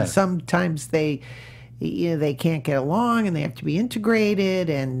groups, and sometimes they can't get along, and they have to be integrated.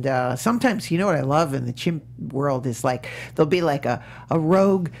 And sometimes, what I love in the chimp world is like there'll be like a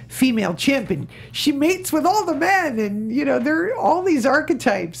rogue female chimp, and she mates with all the men, and there are all these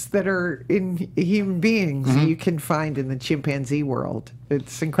archetypes that are in human beings you can find in the chimpanzee world.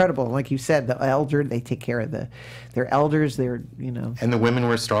 It's incredible. Like you said, the elder, they take care of their elders. They're And the women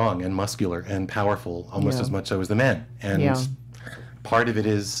were strong and muscular and powerful, almost as much so as the men. And part of it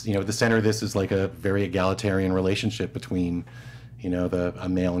is, the center of this is like a very egalitarian relationship between, a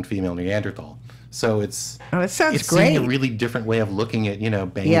male and female Neanderthal. So it sounds great. Seeing a really different way of looking at,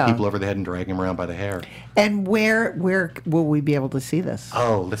 banging people over the head and dragging them around by the hair. And where will we be able to see this?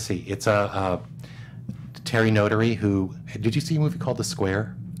 Oh, let's see. It's Terry Notary, who, did you see a movie called The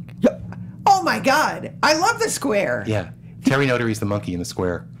Square? Oh my God, I love The Square. Yeah, Terry Notary's the monkey in The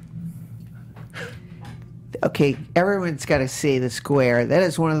Square. Okay, everyone's got to see The Square. That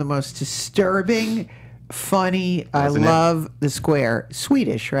is one of the most disturbing, funny. I love The Square.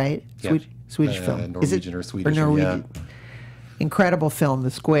 Swedish, right? Yeah. Swedish film. Norwegian or Swedish. Or Norwegian. Yeah. Incredible film,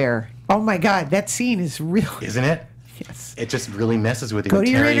 The Square. Oh my God, that scene is real. Isn't it? Yes. It just really messes with you. Go to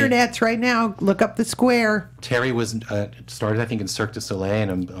your internets right now. Look up The Square. Terry was started, I think, in Cirque du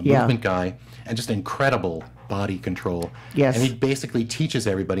Soleil, and a movement guy, and just incredible body control. Yes. And he basically teaches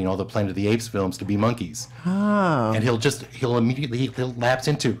everybody in all the Planet of the Apes films to be monkeys. Oh. And he'll immediately lapse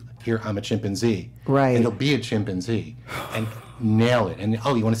into, here, I'm a chimpanzee. Right. And he'll be a chimpanzee. And nail it. And you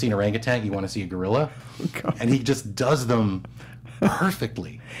want to see an orangutan? You want to see a gorilla? Oh, and he just does them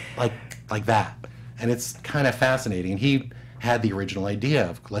perfectly, like that. And it's kind of fascinating. And he had the original idea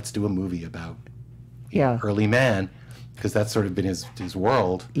of, let's do a movie about early man, because that's sort of been his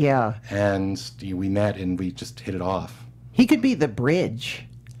world. Yeah. And we met and we just hit it off. He could be the bridge.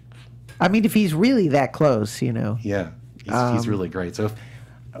 I mean, if he's really that close, Yeah, he's really great. So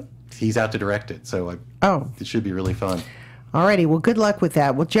he's out to direct it, so it should be really fun. Alrighty, well, good luck with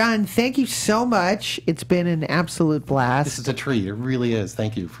that. Well, John, thank you so much. It's been an absolute blast. This is a treat. It really is.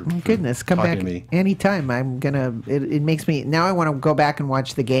 Thank you for goodness. Come back to me anytime. I'm gonna. It makes me now. I want to go back and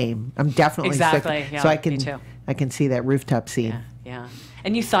watch the game. I'm definitely exactly. Sick, yeah, so I can. Me too. I can see that rooftop scene. Yeah.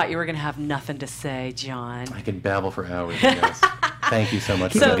 And you thought you were going to have nothing to say, John. I could babble for hours, I guess. Thank you so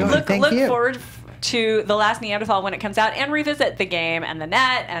much. So look forward to The Last Neanderthal when it comes out, and revisit The Game and The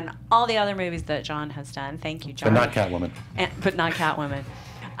Net and all the other movies that John has done. Thank you, John. But not Catwoman. But not Catwoman.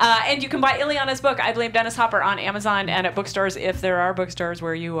 And you can buy Illeana's book, I Blame Dennis Hopper, on Amazon and at bookstores if there are bookstores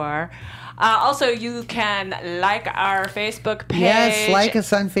where you are. Also, you can like our Facebook page. Yes, like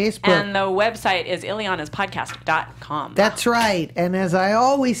us on Facebook. And the website is illeanaspodcast.com. That's right. And as I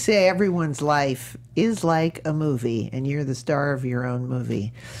always say, everyone's life is like a movie, and you're the star of your own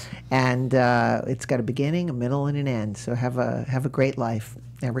movie. And it's got a beginning, a middle, and an end. So have a great life,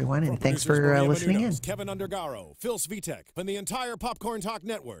 everyone, and thanks for listening in. Kevin Undergaro, Phil Svitek, and the entire Popcorn Talk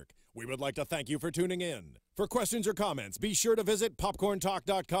Network, we would like to thank you for tuning in. For questions or comments, be sure to visit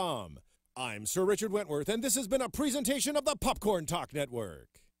popcorntalk.com. I'm Sir Richard Wentworth, and this has been a presentation of the Popcorn Talk Network.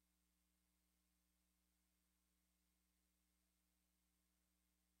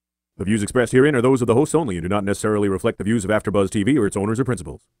 The views expressed herein are those of the hosts only and do not necessarily reflect the views of AfterBuzz TV or its owners or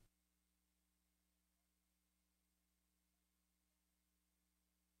principals.